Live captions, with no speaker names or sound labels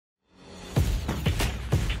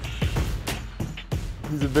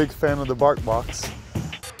He's a big fan of the bark box.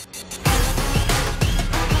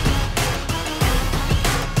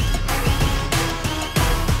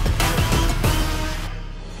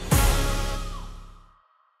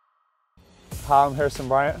 Hi, I'm Harrison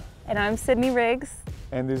Bryant. And I'm Sydney Riggs.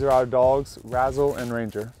 And these are our dogs, Razzle and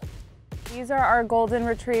Ranger. These are our golden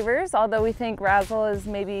retrievers, although we think Razzle is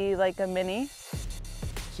maybe like a mini.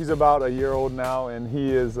 She's about a year old now, and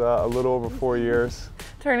he is a little over 4 years.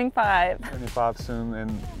 Turning 5. Turning 5 soon,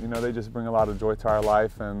 and you know, they just bring a lot of joy to our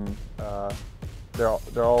life, and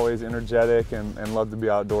they're always energetic and love to be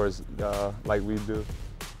outdoors like we do.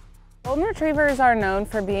 Golden Retrievers are known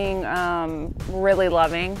for being really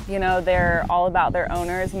loving. You know, they're all about their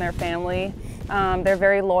owners and their family. They're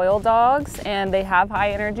very loyal dogs, and they have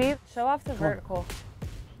high energy. Show off the vertical.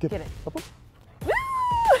 Get it. Up.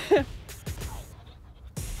 Woo!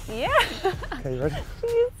 Yeah. Okay, you ready?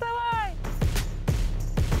 He's so high.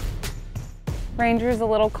 Ranger's a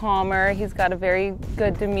little calmer. He's got a very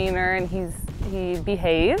good demeanor, and he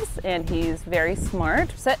behaves, and he's very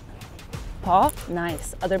smart. Sit. Paw,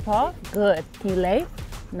 nice. Other paw, good. Can you lay?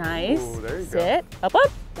 Nice. Ooh, there you Sit. Go. Up,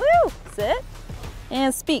 up. Woo! Sit.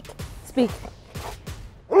 And speak. Speak.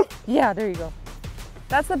 Yeah, there you go.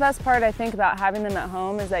 That's the best part, I think, about having them at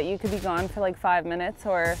home, is that you could be gone for like 5 minutes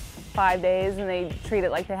or 5 days, and they treat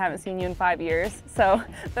it like they haven't seen you in 5 years. So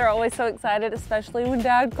they're always so excited, especially when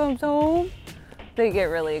Dad comes home. They get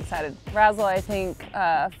really excited. Razzle, I think,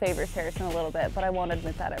 favors Harrison a little bit, but I won't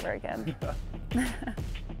admit that ever again.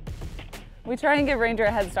 We try and give Ranger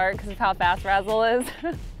a head start because of how fast Razzle is.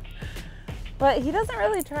 But he doesn't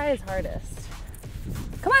really try his hardest.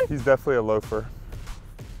 Come on. He's definitely a loafer.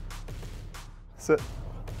 Sit.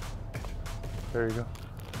 There you go.